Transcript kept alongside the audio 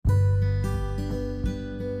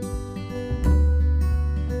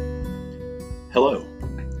Hello.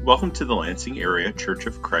 Welcome to the Lansing Area Church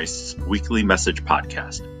of Christ's weekly message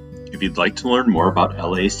podcast. If you'd like to learn more about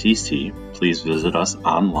LACC, please visit us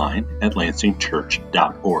online at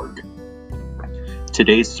lansingchurch.org.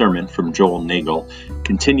 Today's sermon from Joel Nagel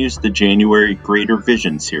continues the January Greater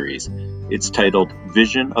Vision series. It's titled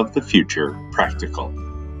Vision of the Future Practical.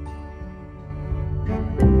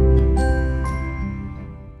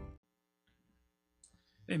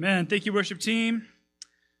 Amen. Thank you, worship team.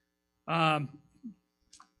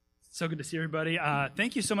 So good to see everybody.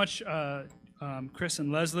 Thank you so much, Chris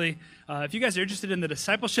and Leslie. If you guys are interested in the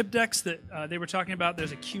discipleship decks that they were talking about,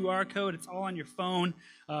 there's a QR code. It's all on your phone.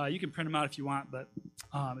 You can print them out if you want, but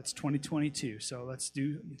it's 2022, so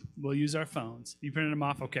we'll use our phones. You printed them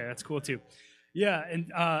off? Okay, that's cool too. Yeah,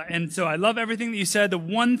 and so I love everything that you said. The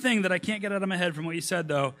one thing that I can't get out of my head from what you said,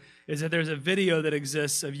 though, is that there's a video that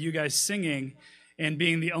exists of you guys singing and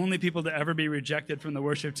being the only people to ever be rejected from the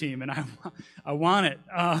worship team, and I want it.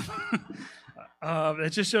 It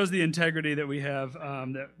just shows the integrity that we have.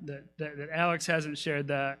 That Alex hasn't shared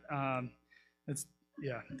that.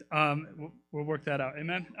 We'll work that out.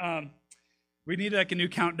 Amen. We need like a new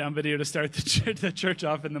countdown video to start the church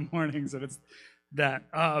off in the mornings, and it's that.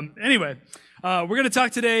 Anyway, we're going to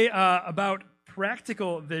talk today about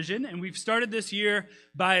practical vision, and we've started this year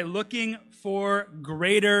by looking for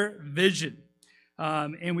greater vision.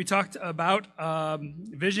 And we talked about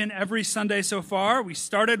vision every Sunday so far. We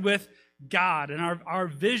started with God, and our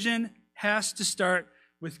vision has to start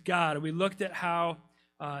with God. We looked at how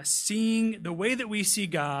seeing the way that we see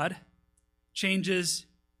God changes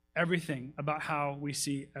everything about how we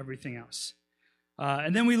see everything else.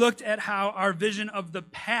 And then we looked at how our vision of the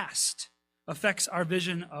past affects our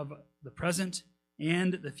vision of the present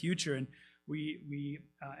and the future. And we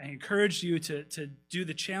encouraged you to do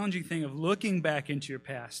the challenging thing of looking back into your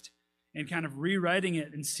past and kind of rewriting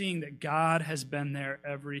it and seeing that God has been there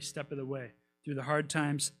every step of the way, through the hard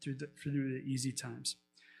times, through the easy times.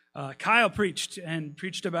 Kyle preached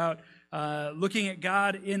about looking at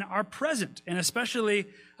God in our present, and especially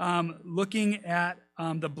looking at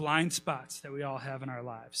the blind spots that we all have in our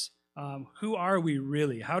lives. Who are we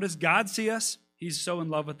really? How does God see us? He's so in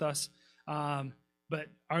love with us. But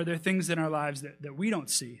are there things in our lives that we don't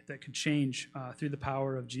see that could change through the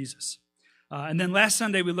power of Jesus? And then last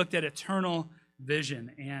Sunday, we looked at eternal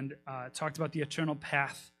vision and talked about the eternal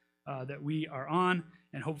path that we are on.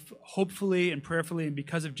 And hopefully and prayerfully, and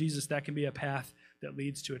because of Jesus, that can be a path that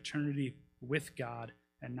leads to eternity with God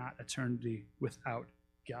and not eternity without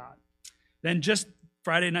God. Then just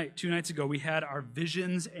Friday night, 2 nights ago, we had our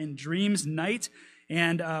Visions and Dreams night.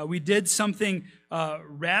 And we did something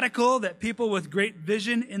radical that people with great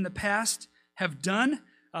vision in the past have done,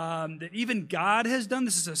 that even God has done.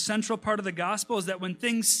 This is a central part of the gospel, is that when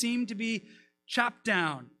things seem to be chopped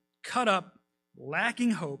down, cut up,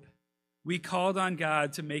 lacking hope, we called on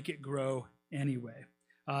God to make it grow anyway.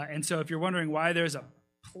 And so if you're wondering why there's a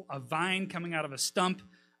vine coming out of a stump,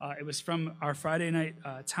 it was from our Friday night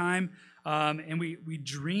time. And we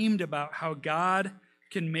dreamed about how God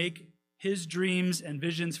can make His dreams and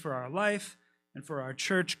visions for our life and for our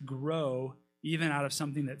church grow even out of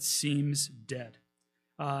something that seems dead.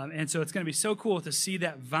 And so it's going to be so cool to see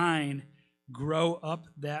that vine grow up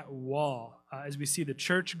that wall. As we see the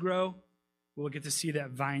church grow, we'll get to see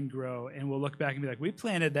that vine grow, and we'll look back and be like, we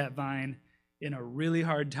planted that vine in a really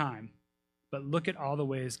hard time, but look at all the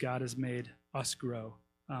ways God has made us grow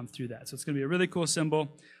through that. So it's going to be a really cool symbol,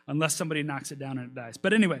 unless somebody knocks it down and it dies.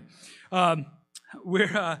 But anyway,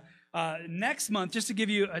 we're... next month, just to give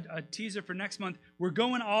you a teaser for next month, we're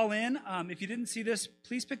going all in. If you didn't see this,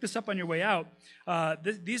 please pick this up on your way out.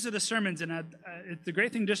 These are the sermons, and it's a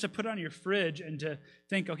great thing just to put on your fridge and to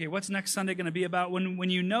think, okay, what's next Sunday going to be about? When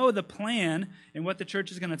you know the plan and what the church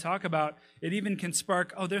is going to talk about, it even can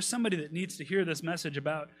spark, there's somebody that needs to hear this message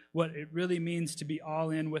about what it really means to be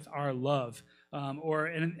all in with our love.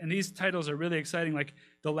 And these titles are really exciting. Like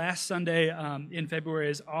the last Sunday in February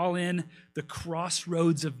is All In, the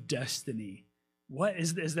Crossroads of Destiny. What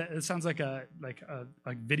is that? It sounds like a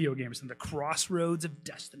video game or something. The Crossroads of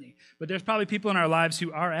Destiny. But there's probably people in our lives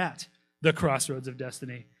who are at the Crossroads of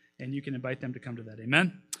Destiny, and you can invite them to come to that.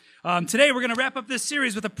 Amen. Today we're going to wrap up this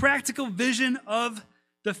series with a practical vision of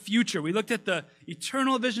the future. We looked at the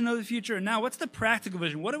eternal vision of the future, and now what's the practical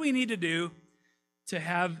vision? What do we need to do to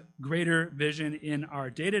have greater vision in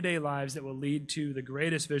our day-to-day lives that will lead to the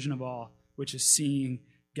greatest vision of all, which is seeing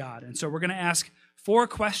God? And so we're going to ask 4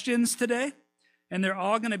 questions today, and they're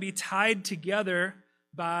all going to be tied together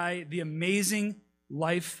by the amazing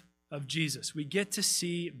life of Jesus. We get to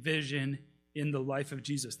see vision in the life of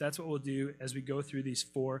Jesus. That's what we'll do as we go through these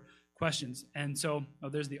 4 questions. And so,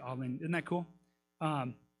 there's the all-in. Isn't that cool?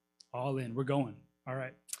 All in. We're going. All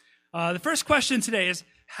right. The first question today is,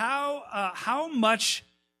 how much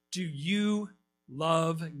do you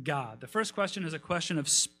love God? The first question is a question of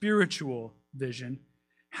spiritual vision.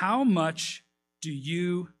 How much do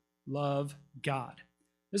you love God?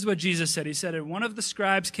 This is what Jesus said. He said, and one of the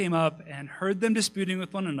scribes came up and heard them disputing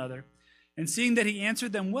with one another, and seeing that he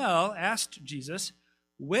answered them well, asked Jesus,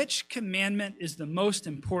 which commandment is the most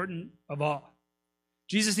important of all?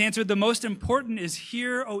 Jesus answered, the most important is,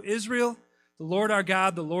 hear, O Israel, the Lord our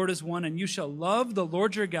God, the Lord is one, and you shall love the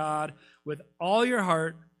Lord your God with all your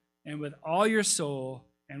heart and with all your soul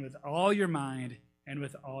and with all your mind and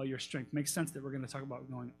with all your strength. Makes sense that we're going to talk about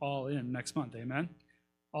going all in next month, amen?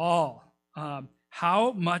 All.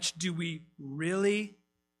 How much do we really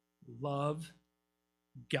love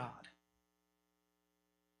God?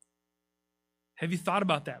 Have you thought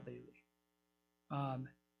about that lately?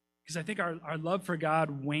 Because I think our love for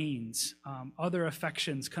God wanes. Other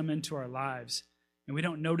affections come into our lives, and we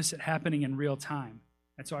don't notice it happening in real time.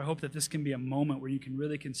 And so I hope that this can be a moment where you can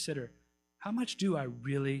really consider, how much do I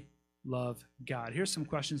really love God? Here's some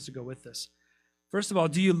questions to go with this. First of all,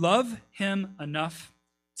 do you love him enough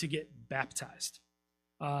to get baptized?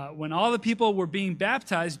 When all the people were being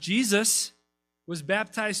baptized, Jesus was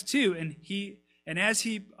baptized too, and as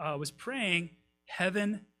he was praying,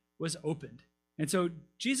 heaven was opened. And so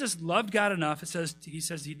Jesus loved God enough, he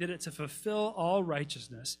says he did it to fulfill all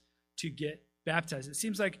righteousness, to get baptized. It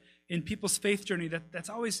seems like in people's faith journey, that's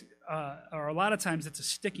always, or a lot of times, it's a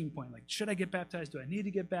sticking point. Like, should I get baptized? Do I need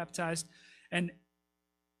to get baptized? And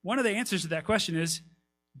one of the answers to that question is,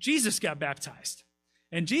 Jesus got baptized.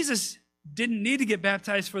 And Jesus didn't need to get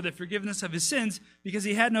baptized for the forgiveness of his sins because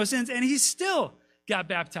he had no sins, and he still got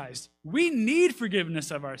baptized. We need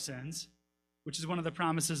forgiveness of our sins, which is one of the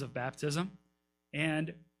promises of baptism.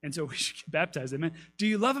 And so we should get baptized. Amen. Do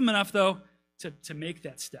you love him enough, though, to make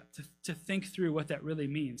that step, to think through what that really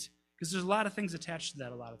means? Because there's a lot of things attached to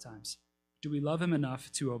that a lot of times. Do we love him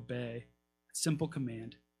enough to obey a simple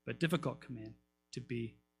command, but difficult command, to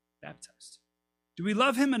be baptized? Do we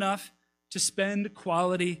love him enough to spend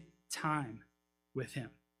quality time with him?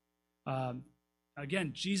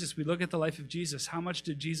 Again, Jesus, we look at the life of Jesus. How much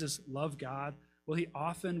did Jesus love God? Well, he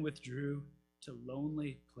often withdrew to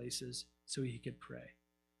lonely places so he could pray.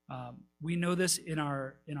 We know this in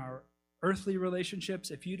our earthly relationships.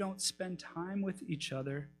 If you don't spend time with each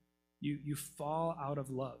other, you fall out of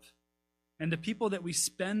love. And the people that we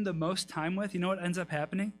spend the most time with, you know what ends up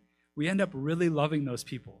happening? We end up really loving those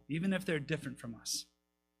people, even if they're different from us.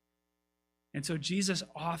 And so Jesus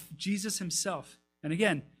himself, and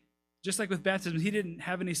again, just like with baptism, he didn't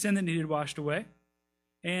have any sin that needed washed away.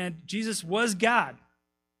 And Jesus was God,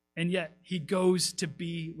 and yet he goes to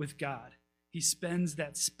be with God. He spends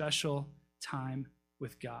that special time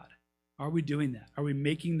with God. Are we doing that? Are we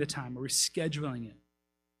making the time? Are we scheduling it?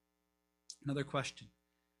 Another question.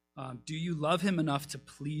 Do you love him enough to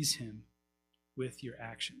please him with your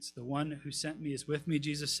actions? The one who sent me is with me,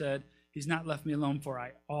 Jesus said. He's not left me alone, for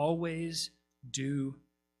I always do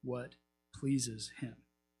what pleases him.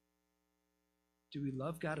 Do we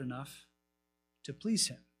love God enough to please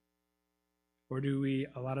him? Or do we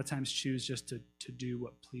a lot of times choose just to do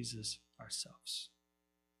what pleases ourselves?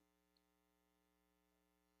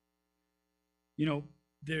 You know,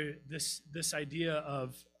 this idea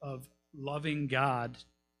of loving God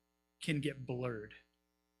can get blurred.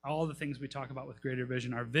 All the things we talk about with Greater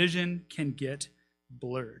Vision, our vision can get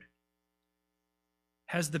blurred.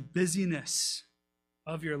 Has the busyness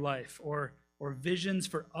of your life or visions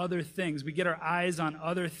for other things, we get our eyes on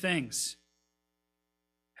other things,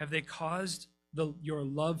 have they caused your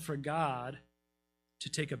love for God to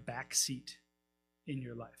take a back seat in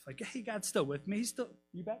your life? Like, hey, God's still with me.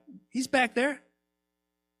 He's back there.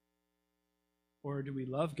 Or do we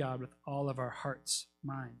love God with all of our hearts,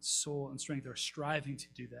 minds, soul, and strength, or striving to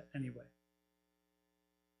do that anyway?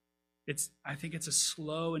 I think it's a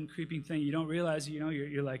slow and creeping thing. You don't realize,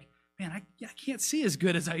 you're like, man, I can't see as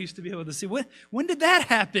good as I used to be able to see. When did that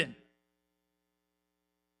happen?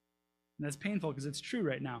 And that's painful because it's true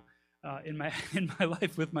right now in my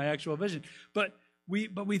life with my actual vision. But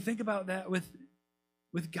we think about that with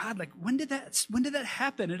God, like, when did that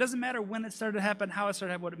happen? It doesn't matter when it started to happen, how it started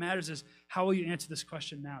to happen. What matters is, how will you answer this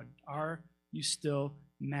question now? Are you still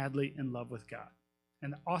madly in love with God?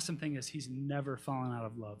 And the awesome thing is, he's never fallen out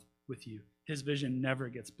of love with you. His vision never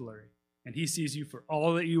gets blurry. And he sees you for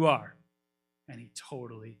all that you are. And he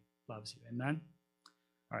totally loves you. Amen?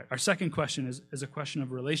 All right, our second question is a question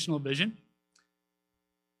of relational vision.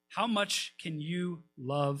 How much can you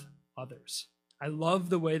love others? I love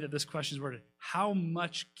the way that this question is worded. How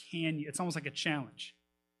much can you? It's almost like a challenge.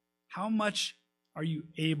 How much Are you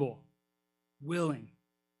able, willing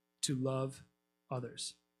to love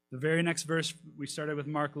others? The very next verse, we started with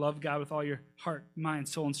Mark, love God with all your heart, mind,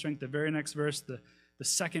 soul, and strength. The very next verse, the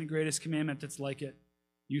second greatest commandment that's like it,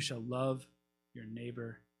 you shall love your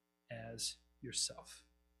neighbor as yourself.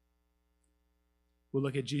 We'll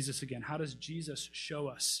look at Jesus again. How does Jesus show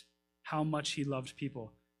us how much he loved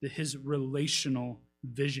people? His relational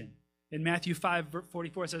vision. In Matthew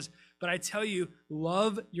 5:44 it says, "But I tell you,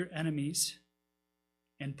 love your enemies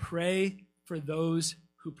and pray for those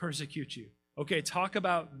who persecute you." Okay, talk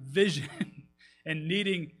about vision and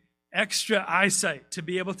needing extra eyesight to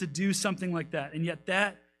be able to do something like that. And yet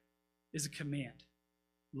that is a command.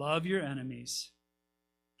 Love your enemies.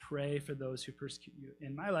 Pray for those who persecute you.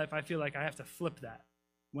 In my life, I feel like I have to flip that.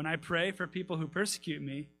 When I pray for people who persecute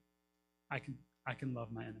me, I can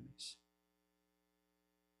love my enemies.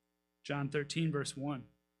 John 13, verse 1.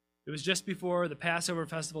 It was just before the Passover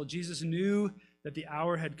festival. Jesus knew that the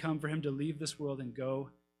hour had come for him to leave this world and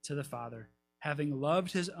go to the Father. Having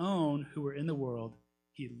loved his own who were in the world,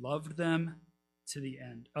 he loved them to the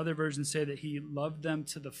end. Other versions say that he loved them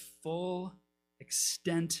to the full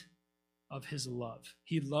extent of his love.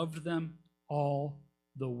 He loved them all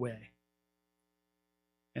the way.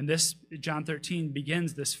 And this, John 13,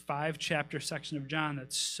 begins this 5-chapter section of John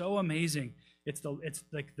that's so amazing.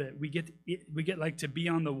 We get like to be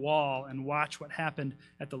on the wall and watch what happened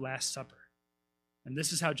at the Last Supper. And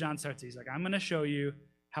this is how John starts. He's like, I'm going to show you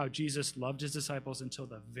how Jesus loved his disciples until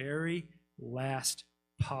the very last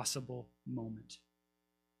possible moment.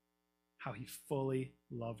 How he fully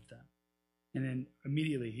loved them. And then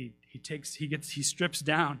immediately he strips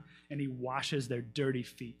down and he washes their dirty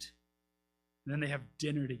feet. And then they have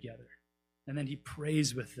dinner together. And then he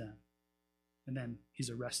prays with them. And then he's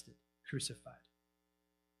arrested, crucified.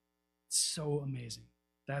 It's so amazing.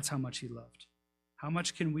 That's how much he loved. How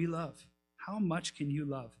much can we love? How much can you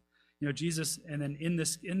love? You know, Jesus, and then in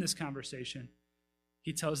this conversation,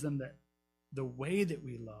 he tells them that the way that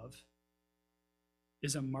we love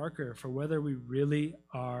is a marker for whether we really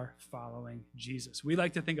are following Jesus. We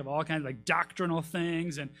like to think of all kinds of like doctrinal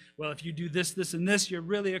things, and well, if you do this, this, and this, you're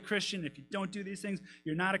really a Christian. If you don't do these things,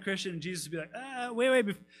 you're not a Christian. And Jesus would be like,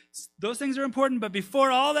 wait, those things are important, but before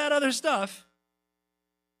all that other stuff,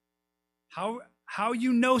 how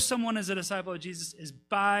you know someone is a disciple of Jesus is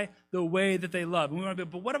by the way that they love. And we want to be,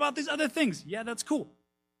 but what about these other things? Yeah, that's cool.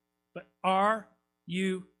 But are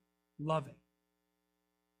you loving?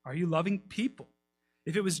 Are you loving people?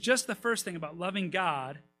 If it was just the first thing about loving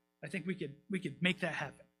God, I think we could make that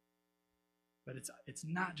happen. But it's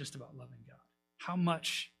not just about loving God. How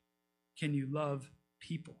much can you love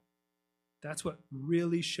people? That's what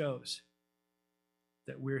really shows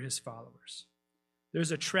that we're his followers.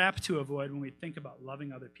 There's a trap to avoid when we think about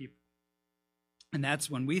loving other people. And that's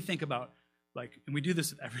when we think about, and we do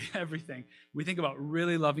this with everything, we think about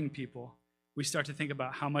really loving people, we start to think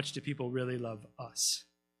about how much do people really love us,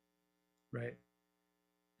 right?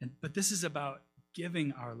 But this is about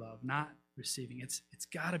giving our love, not receiving. It's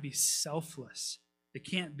got to be selfless. It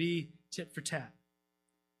can't be tit for tat.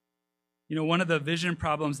 You know, one of the vision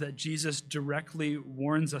problems that Jesus directly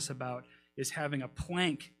warns us about is having a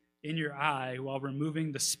plank in your eye while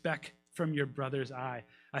removing the speck from your brother's eye.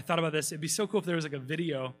 I thought about this. It'd be so cool if there was like a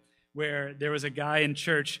video where there was a guy in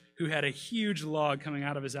church who had a huge log coming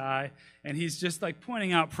out of his eye, and he's just like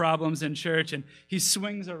pointing out problems in church, and he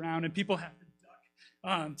swings around, and people have to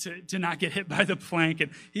duck to not get hit by the plank,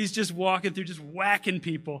 and he's just walking through, just whacking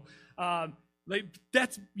people.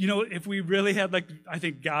 That's, you know, if we really had I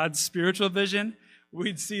think God's spiritual vision,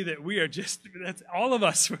 we'd see that that's all of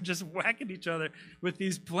us, we're just whacking each other with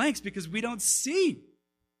these planks because we don't see.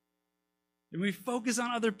 And we focus on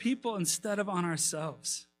other people instead of on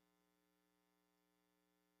ourselves.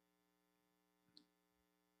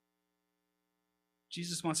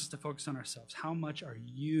 Jesus wants us to focus on ourselves. How much are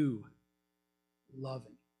you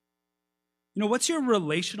loving? You know, what's your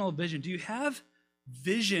relational vision? Do you have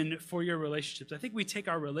vision for your relationships? I think we take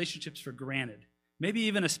our relationships for granted. Maybe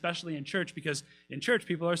even especially in church, because in church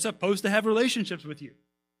people are supposed to have relationships with you.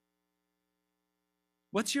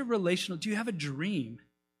 What's your relational? Do you have a dream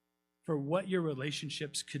for what your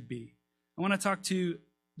relationships could be? I want to talk to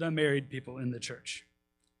the married people in the church,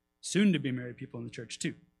 soon to be married people in the church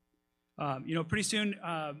too. Pretty soon,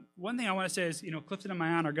 one thing I want to say is, Clifton and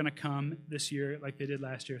Mayan are going to come this year like they did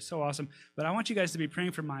last year. So awesome. But I want you guys to be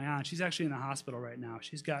praying for Mayan. She's actually in the hospital right now.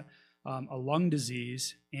 She's got a lung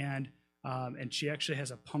disease, and she actually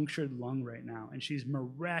has a punctured lung right now. And she's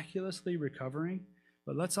miraculously recovering.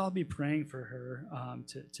 But let's all be praying for her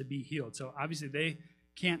to be healed. So obviously they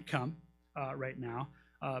can't come right now.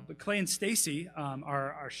 But Clay and Stacy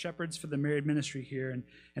are our shepherds for the married ministry here,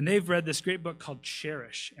 and they've read this great book called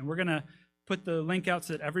Cherish. And we're going to put the link out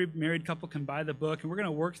so that every married couple can buy the book, and we're going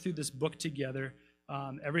to work through this book together.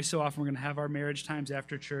 Every so often, we're going to have our marriage times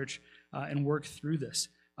after church and work through this.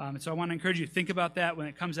 And so I want to encourage you to think about that. When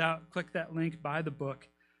it comes out, click that link, buy the book.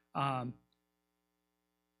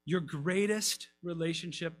 Your greatest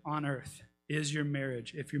relationship on earth is your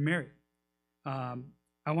marriage, if you're married. I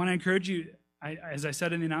want to encourage you, as I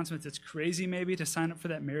said in the announcements, it's crazy maybe to sign up for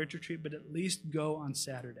that marriage retreat, but at least go on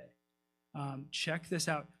Saturday. Check this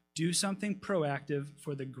out. Do something proactive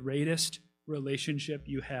for the greatest relationship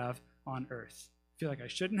you have on earth. I feel like I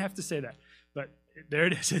shouldn't have to say that, but there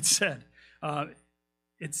it is. It's said.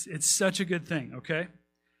 It's such a good thing, okay?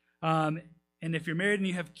 And if you're married and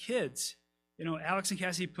you have kids, you know, Alex and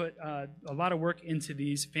Cassie put a lot of work into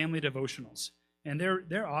these family devotionals. And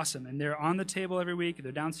they're awesome, and they're on the table every week.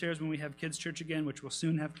 They're downstairs when we have kids' church again, which we'll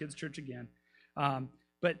soon have kids' church again.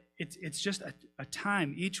 But it's just a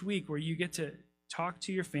time each week where you get to talk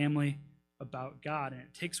to your family about God, and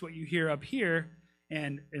it takes what you hear up here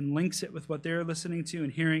and links it with what they're listening to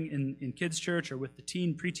and hearing in kids' church or with the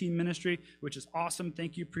preteen ministry, which is awesome.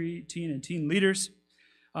 Thank you, preteen and teen leaders.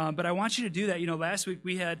 But I want you to do that. You know, last week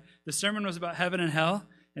the sermon was about heaven and hell.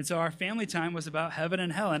 And so our family time was about heaven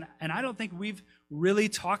and hell. And I don't think we've really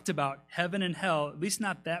talked about heaven and hell, at least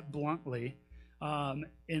not that bluntly,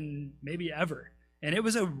 in maybe ever. And it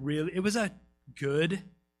was a good,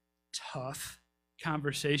 tough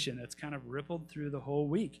conversation that's kind of rippled through the whole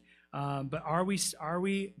week. But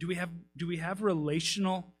do we have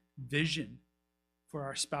relational vision for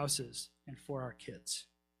our spouses and for our kids?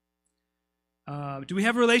 Do we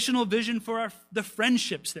have relational vision for the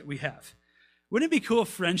friendships that we have? Wouldn't it be cool if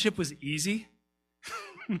friendship was easy?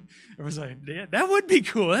 It was like, yeah, that would be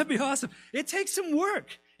cool. That'd be awesome. It takes some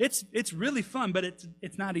work. It's really fun, but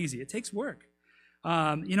it's not easy. It takes work.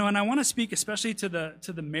 You know, and I want to speak especially to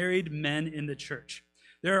the married men in the church.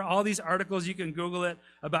 There are all these articles, you can Google it,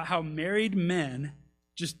 about how married men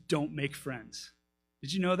just don't make friends.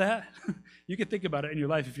 Did you know that? You can think about it in your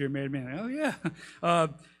life if you're a married man. Like, oh, yeah.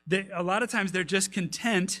 A lot of times they're just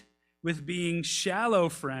content with being shallow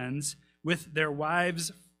friends with their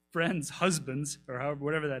wives' friends' husbands, or however,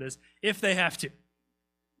 whatever that is, if they have to.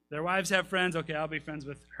 Their wives have friends, okay, I'll be friends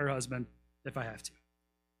with her husband if I have to.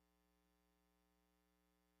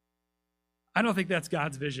 I don't think that's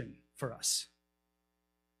God's vision for us.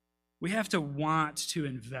 We have to want to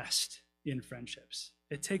invest in friendships.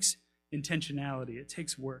 It takes intentionality. It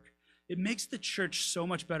takes work. It makes the church so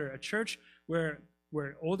much better. A church where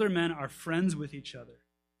older men are friends with each other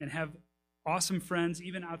and have awesome friends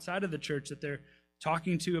even outside of the church that they're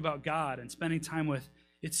talking to about God and spending time with.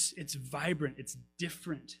 It's vibrant. It's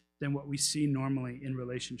different than what we see normally in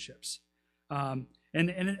relationships. And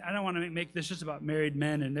I don't want to make this just about married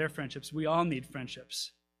men and their friendships. We all need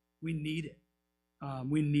friendships. We need it.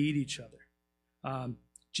 We need each other.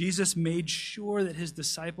 Jesus made sure that his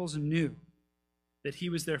disciples knew that he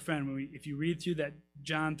was their friend. If you read through that,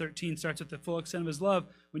 John 13 starts with the full extent of his love.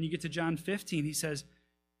 When you get to John 15, he says,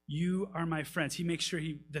 you are my friends. He makes sure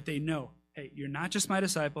that they know, hey, you're not just my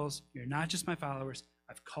disciples. You're not just my followers.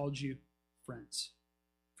 I've called you friends.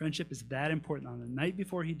 Friendship is that important. On the night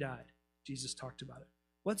before he died, Jesus talked about it.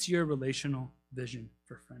 What's your relational vision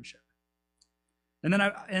for friendship? And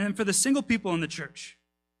then for the single people in the church,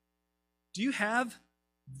 do you have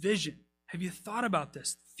vision? Have you thought about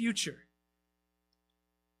this? Future.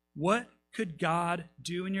 What could God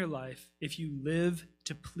do in your life if you live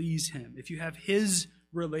to please him? If you have his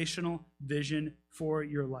relational vision for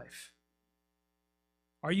your life?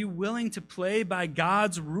 Are you willing to play by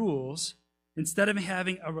God's rules instead of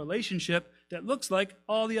having a relationship that looks like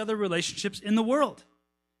all the other relationships in the world?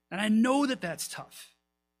 And I know that that's tough,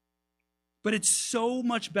 but it's so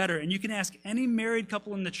much better. And you can ask any married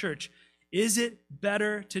couple in the church, is it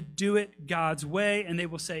better to do it God's way? And they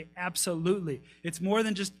will say, absolutely. It's more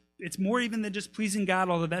even than just pleasing God,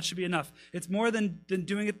 although that should be enough. It's more than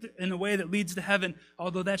doing it in a way that leads to heaven,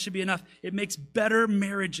 although that should be enough. It makes better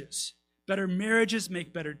marriages. Better marriages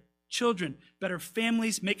make better children. Better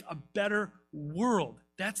families make a better world.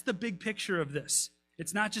 That's the big picture of this.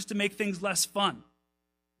 It's not just to make things less fun.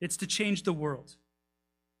 It's to change the world.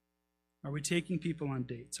 Are we taking people on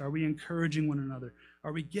dates? Are we encouraging one another?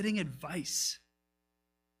 Are we getting advice?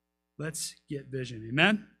 Let's get vision.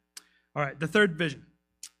 Amen? All right, the third vision.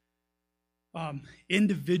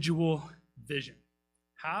 Individual vision.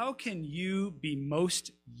 How can you be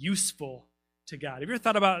most useful to God? Have you ever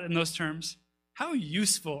thought about it in those terms? How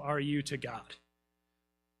useful are you to God?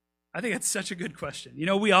 I think that's such a good question. You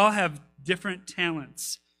know, we all have different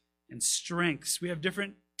talents and strengths. We have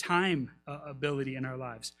different time ability in our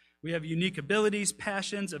lives. We have unique abilities,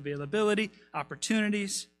 passions, availability,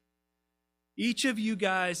 opportunities. Each of you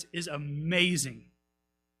guys is amazing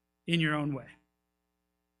in your own way.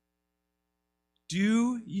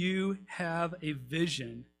 Do you have a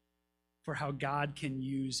vision for how God can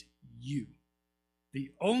use you? The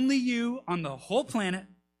only you on the whole planet,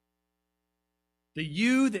 the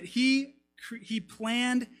you that he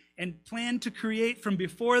planned to create from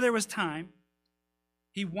before there was time.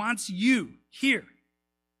 He wants you here,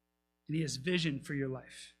 and he has vision for your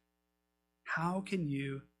life. How can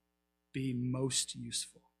you be most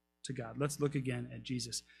useful to God? Let's look again at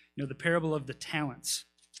Jesus. You know, the parable of the talents.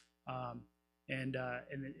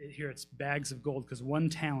 Here it's bags of gold, because one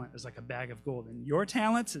talent is like a bag of gold. And your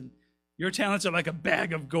talents are like a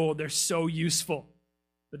bag of gold. They're so useful.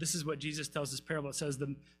 But this is what Jesus tells this parable. It says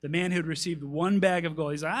the man who had received one bag of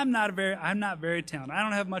gold, he's like, I'm not very talented. I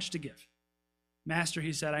don't have much to give. Master,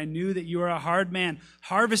 he said, I knew that you are a hard man,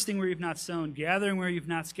 harvesting where you've not sown, gathering where you've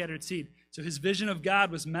not scattered seed. So his vision of God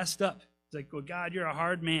was messed up. He's like, well, God, you're a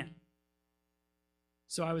hard man.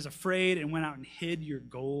 So I was afraid and went out and hid your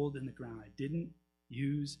gold in the ground. I didn't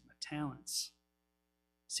use my talents.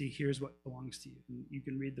 See, here's what belongs to you. And you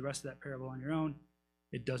can read the rest of that parable on your own.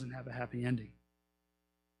 It doesn't have a happy ending.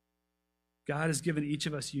 God has given each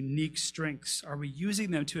of us unique strengths. Are we using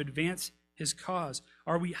them to advance his cause?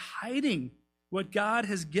 Are we hiding what God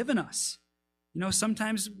has given us? You know,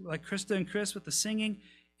 sometimes, like Krista and Chris with the singing,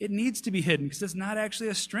 it needs to be hidden because it's not actually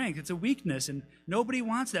a strength. It's a weakness, and nobody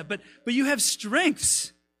wants that. But you have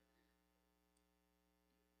strengths.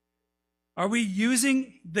 Are we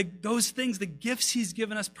using those things, the gifts he's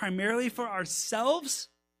given us, primarily for ourselves?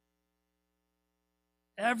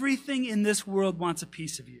 Everything in this world wants a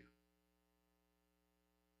piece of you.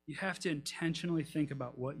 You have to intentionally think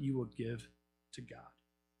about what you will give to God.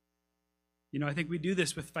 You know, I think we do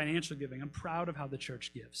this with financial giving. I'm proud of how the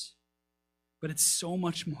church gives. But it's so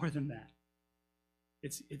much more than that.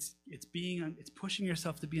 It's pushing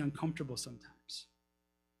yourself to be uncomfortable sometimes.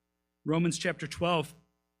 Romans chapter 12,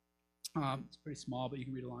 it's pretty small, but you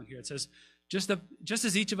can read along here. It says, just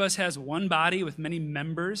as each of us has one body with many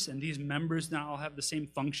members, and these members not all have the same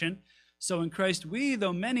function, so in Christ we,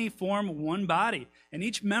 though many, form one body, and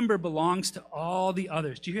each member belongs to all the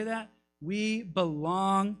others. Do you hear that? We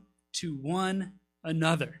belong to one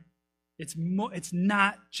another. It's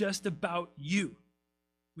not just about you.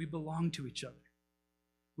 We belong to each other.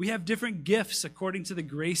 We have different gifts according to the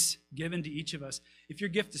grace given to each of us. If your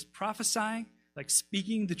gift is prophesying, like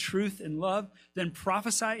speaking the truth in love, then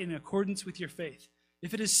prophesy in accordance with your faith.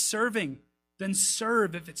 If it is serving, then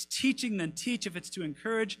serve. If it's teaching, then teach. If it's to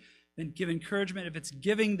encourage, then give encouragement. If it's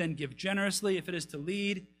giving, then give generously. If it is to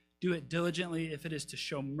lead, do it diligently. If it is to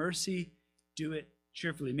show mercy, do it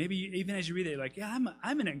cheerfully. Maybe even as you read it, you're like, yeah,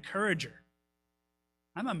 I'm an encourager.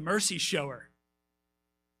 I'm a mercy shower.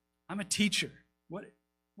 I'm a teacher. What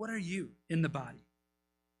are you in the body?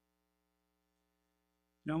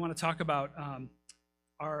 You know, I want to talk about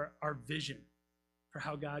our vision for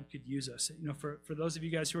how God could use us. You know, for those of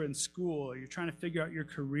you guys who are in school or you're trying to figure out your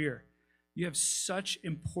career, you have such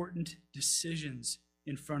important decisions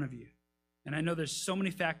in front of you. And I know there's so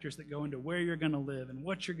many factors that go into where you're going to live and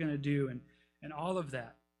what you're going to do and all of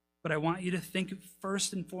that. But I want you to think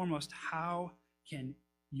first and foremost, how can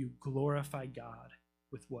you glorify God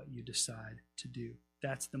with what you decide to do?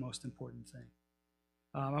 That's the most important thing.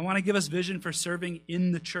 I want to give us vision for serving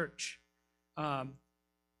in the church.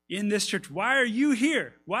 In this church. Why are you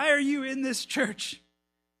here? Why are you in this church?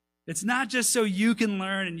 It's not just so you can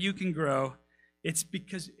learn and you can grow. It's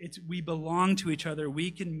because we belong to each other.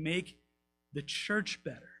 We can make the church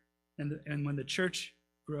better. And when the church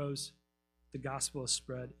grows, the gospel is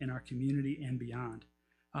spread in our community and beyond.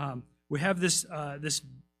 We have this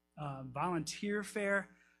volunteer fair.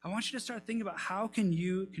 I want you to start thinking about how can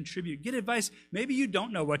you contribute. Get advice. Maybe you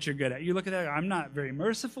don't know what you're good at. You look at that, I'm not very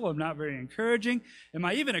merciful. I'm not very encouraging. Am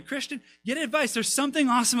I even a Christian? Get advice. There's something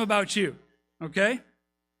awesome about you, okay?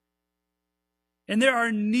 And there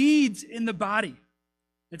are needs in the body.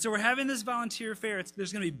 And so we're having this volunteer fair.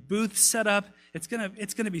 There's going to be booths set up. It's going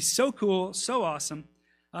to be so cool, so awesome.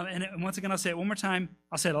 And once again, I'll say it one more time.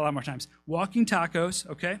 I'll say it a lot more times. Walking tacos,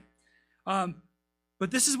 okay? But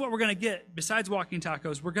this is what we're going to get. Besides walking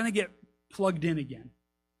tacos, we're going to get plugged in again.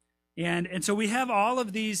 And so we have all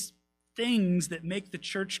of these things that make the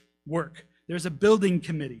church work. There's a building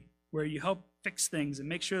committee where you help fix things and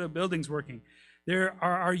make sure the building's working. There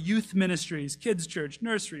are our youth ministries, kids church,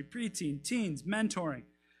 nursery, preteen, teens, mentoring.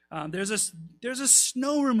 There's a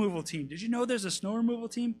snow removal team. Did you know there's a snow removal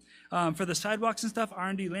team for the sidewalks and stuff?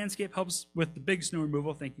 R&D Landscape helps with the big snow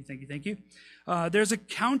removal. Thank you. There's a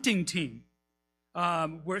counting team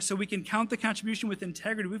so we can count the contribution with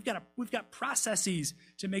integrity. We've got processes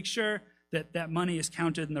to make sure that money is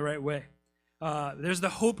counted in the right way. There's the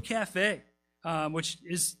Hope Cafe, which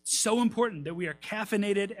is so important that we are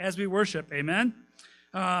caffeinated as we worship. Amen.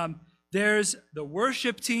 There's the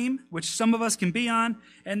worship team, which some of us can be on,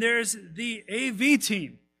 and there's the AV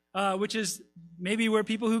team, which is maybe where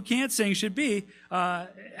people who can't sing should be,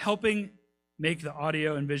 helping make the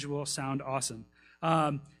audio and visual sound awesome.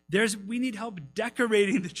 We need help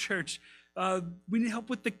decorating the church. We need help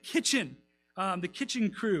with the kitchen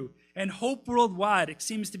crew, and Hope Worldwide. It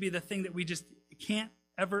seems to be the thing that we just can't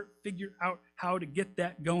ever figure out how to get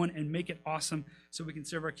that going and make it awesome so we can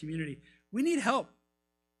serve our community. We need help.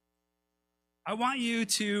 I want you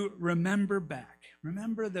to remember back.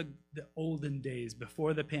 Remember the olden days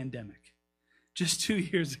before the pandemic, just 2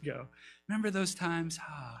 years ago. Remember those times?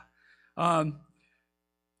 We're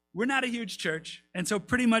not a huge church, and so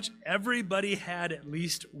pretty much everybody had at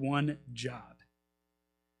least one job.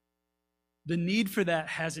 The need for that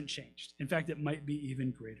hasn't changed. In fact, it might be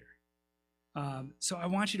even greater. So I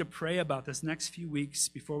want you to pray about this next few weeks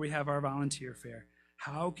before we have our volunteer fair.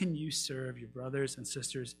 How can you serve your brothers and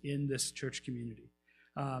sisters in this church community?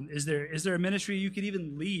 Is there a ministry you could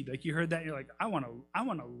even lead? Like you heard that, and you're like, I want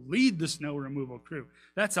to lead the snow removal crew.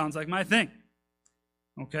 That sounds like my thing.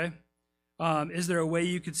 Okay. Is there a way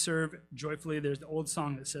you could serve joyfully? There's the old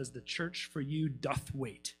song that says, "The church for you doth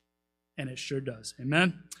wait," and it sure does.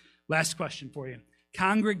 Amen. Last question for you: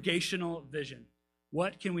 congregational vision.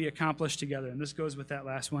 What can we accomplish together? And this goes with that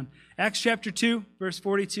last one. Acts chapter 2, verse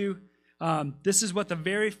 42. This is what the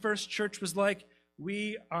very first church was like.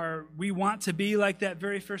 We want to be like that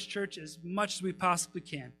very first church as much as we possibly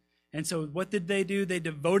can. And so what did they do? They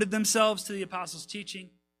devoted themselves to the apostles'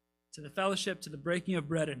 teaching, to the fellowship, to the breaking of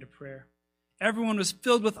bread, and to prayer. Everyone was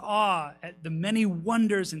filled with awe at the many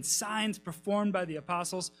wonders and signs performed by the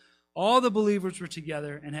apostles. All the believers were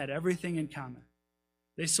together and had everything in common.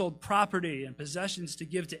 They sold property and possessions to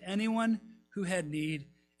give to anyone who had need.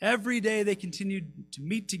 Every day they continued to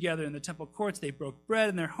meet together in the temple courts. They broke bread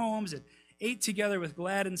in their homes and ate together with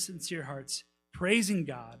glad and sincere hearts, praising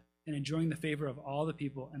God and enjoying the favor of all the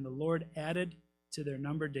people. And the Lord added to their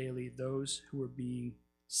number daily those who were being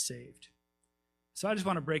saved. So I just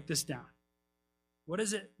want to break this down. What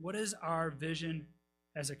is it? What is our vision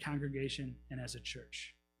as a congregation and as a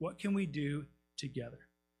church? What can we do together?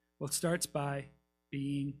 Well, it starts by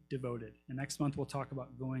being devoted. And next month we'll talk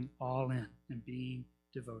about going all in and being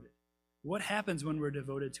devoted. What happens when we're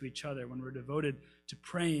devoted to each other, when we're devoted to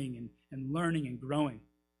praying and learning and growing?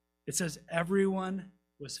 It says everyone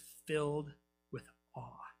was filled with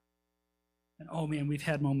awe. And oh man, we've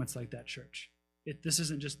had moments like that, church. This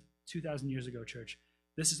isn't just 2,000 years ago, church.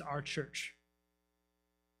 This is our church.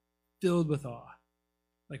 Filled with awe.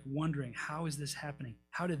 Like wondering, how is this happening?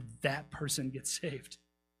 How did that person get saved?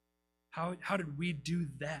 How did we do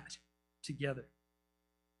that together?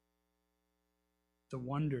 The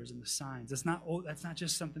wonders and the signs. That's not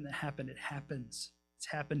just something that happened. It happens. It's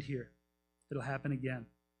happened here. It'll happen again.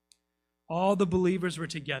 All the believers were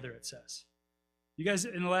together, it says. You guys,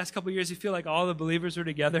 in the last couple of years, you feel like all the believers were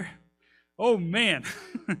together? Oh, man.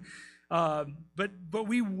 But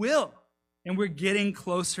we will. And we're getting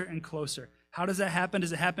closer and closer. How does that happen?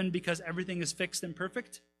 Does it happen because everything is fixed and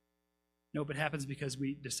perfect? Nope, it happens because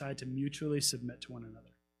we decide to mutually submit to one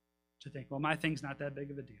another. To think, well, my thing's not that big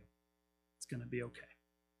of a deal. It's going to be okay.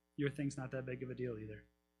 Your thing's not that big of a deal either.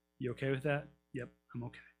 You okay with that? Yep, I'm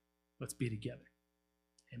okay. Let's be together.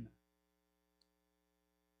 Amen.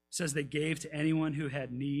 It says they gave to anyone who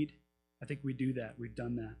had need. I think we do that. We've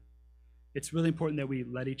done that. It's really important that we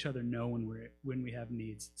let each other know when we have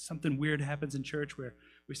needs. Something weird happens in church where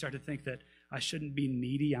we start to think that I shouldn't be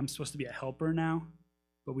needy. I'm supposed to be a helper now.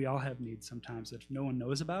 But we all have needs sometimes. If no one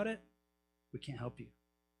knows about it, we can't help you.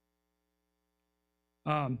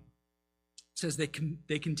 It says they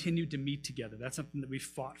continued to meet together. That's something that we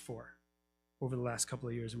fought for over the last couple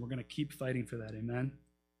of years, and we're going to keep fighting for that. Amen.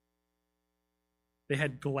 They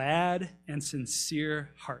had glad and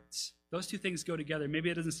sincere hearts. Those two things go together.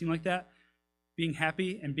 Maybe it doesn't seem like that. Being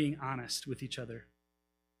happy and being honest with each other.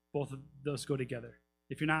 Both of those go together.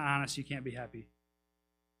 If you're not honest, you can't be happy.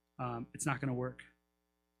 It's not going to work.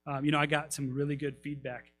 I got some really good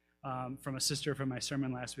feedback from a sister from my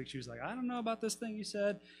sermon last week. She was like, I don't know about this thing you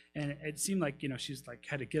said. And it seemed like, she's like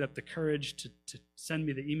had to get up the courage to send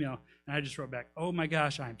me the email. And I just wrote back, oh my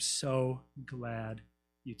gosh, I'm so glad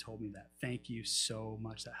you told me that. Thank you so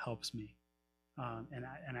much. That helps me. And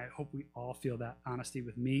I hope we all feel that honesty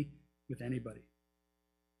with me, with anybody.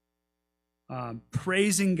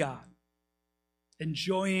 Praising God,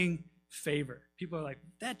 enjoying favor. People are like,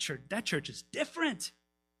 that church is different.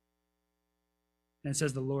 And it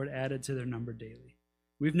says the Lord added to their number daily.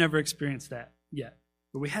 We've never experienced that yet.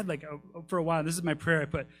 But we had for a while, this is my prayer I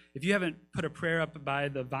put. If you haven't put a prayer up by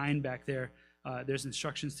the vine back there, there's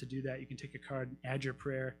instructions to do that. You can take a card and add your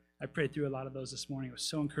prayer. I prayed through a lot of those this morning. It was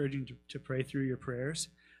so encouraging to pray through your prayers.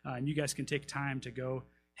 And you guys can take time to go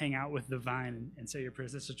hang out with the vine and say your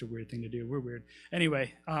prayers. That's such a weird thing to do. We're weird.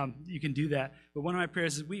 Anyway, you can do that. But one of my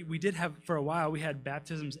prayers is we did have, for a while, we had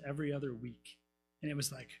baptisms every other week. And it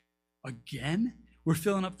was like, again? We're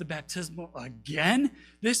filling up the baptismal again?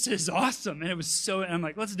 This is awesome. And it was so, and I'm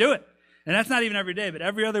like, let's do it. And that's not even every day, but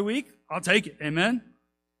every other week, I'll take it. Amen?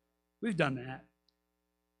 We've done that.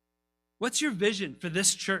 What's your vision for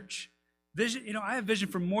this church? Vision, I have vision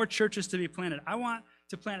for more churches to be planted. I want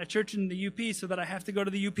to plant a church in the UP so that I have to go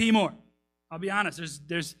to the UP more. I'll be honest,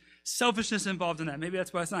 there's selfishness involved in that. Maybe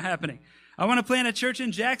that's why it's not happening. I want to plant a church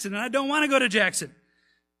in Jackson, and I don't want to go to Jackson.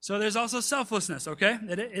 So there's also selflessness, okay?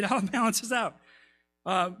 It all balances out.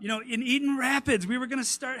 In Eden Rapids, they were going to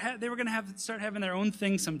start having their own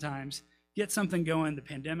thing sometimes, get something going. The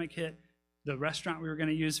pandemic hit. The restaurant we were going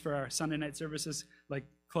to use for our Sunday night services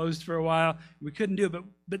closed for a while. We couldn't do it,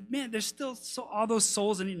 but man, there's still all those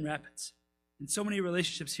souls in Eden Rapids. And so many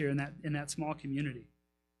relationships here in that small community.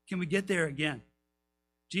 Can we get there again?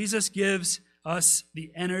 Jesus gives us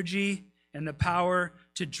the energy and the power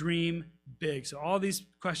to dream big. So all these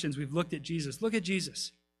questions, we've looked at Jesus. Look at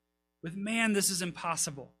Jesus. With man, this is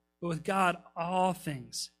impossible. But with God, all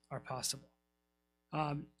things are possible.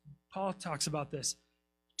 Paul talks about this.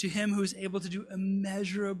 To him who is able to do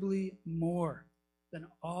immeasurably more than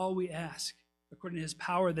all we ask, according to his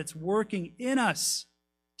power that's working in us.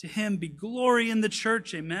 To him be glory in the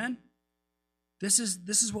church, amen? This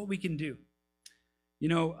is what we can do. In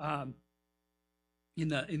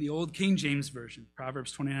the old King James Version,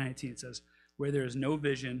 Proverbs 29:18, it says, where there is no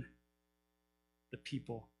vision, the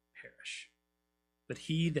people perish. But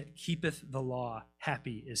he that keepeth the law,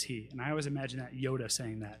 happy is he. And I always imagine that Yoda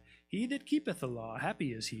saying that. He that keepeth the law,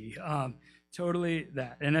 happy is he. Totally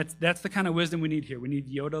that. And that's the kind of wisdom we need here. We need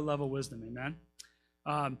Yoda-level wisdom,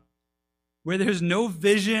 amen? Where there's no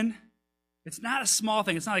vision, it's not a small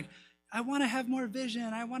thing. It's not like, I want to have more vision.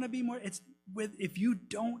 I want to be more. If you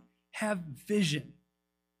don't have vision,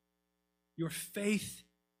 your faith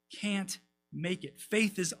can't make it.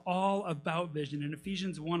 Faith is all about vision. In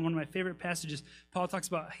Ephesians 1, one of my favorite passages, Paul talks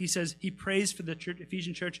about, he says, he prays for the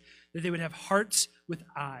Ephesian church that they would have hearts with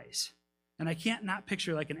eyes. And I can't not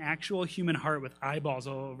picture an actual human heart with eyeballs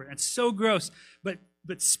all over it. It's so gross. But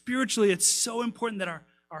spiritually, it's so important that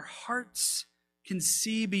our hearts can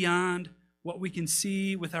see beyond what we can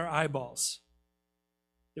see with our eyeballs.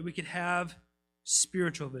 That we could have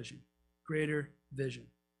spiritual vision, greater vision.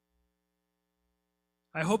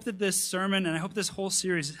 I hope that this sermon and I hope this whole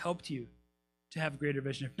series has helped you to have greater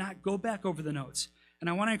vision. If not, go back over the notes. And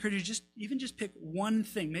I want to encourage you just pick one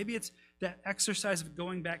thing. Maybe it's that exercise of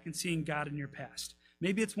going back and seeing God in your past.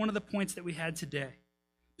 Maybe it's one of the points that we had today.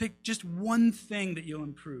 Pick just one thing that you'll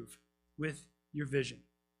improve with your vision.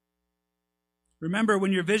 Remember,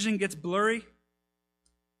 when your vision gets blurry,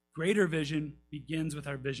 greater vision begins with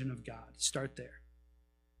our vision of God. Start there.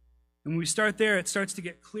 And when we start there, it starts to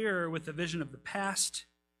get clearer with a vision of the past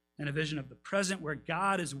and a vision of the present where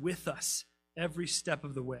God is with us every step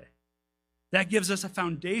of the way. That gives us a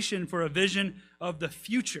foundation for a vision of the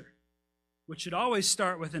future, which should always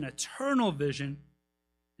start with an eternal vision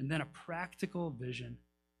and then a practical vision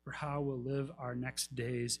for how we'll live our next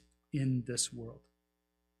days in this world.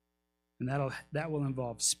 And that will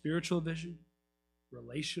involve spiritual vision,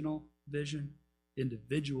 relational vision,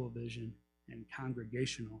 individual vision, and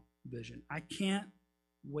congregational vision. I can't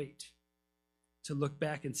wait to look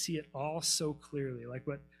back and see it all so clearly, like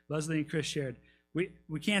what Leslie and Chris shared.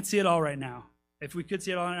 We can't see it all right now. If we could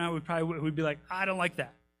see it all right now, we'd be like, I don't like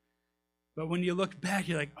that. But when you look back,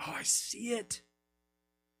 you're like, oh, I see it.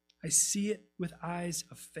 I see it with eyes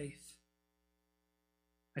of faith.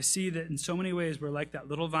 I see that in so many ways we're like that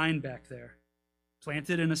little vine back there,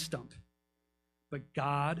 planted in a stump. But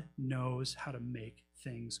God knows how to make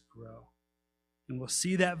things grow. And we'll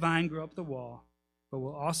see that vine grow up the wall, but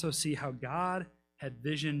we'll also see how God had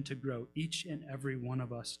vision to grow each and every one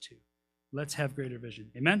of us too. Let's have greater vision.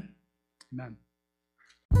 Amen? Amen.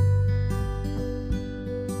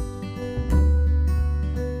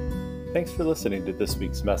 Thanks for listening to this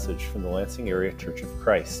week's message from the Lansing Area Church of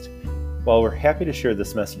Christ. While we're happy to share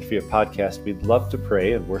this message via podcast, we'd love to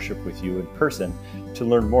pray and worship with you in person. To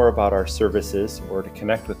learn more about our services or to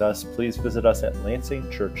connect with us, please visit us at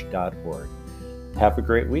lansingchurch.org. Have a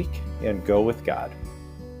great week and go with God.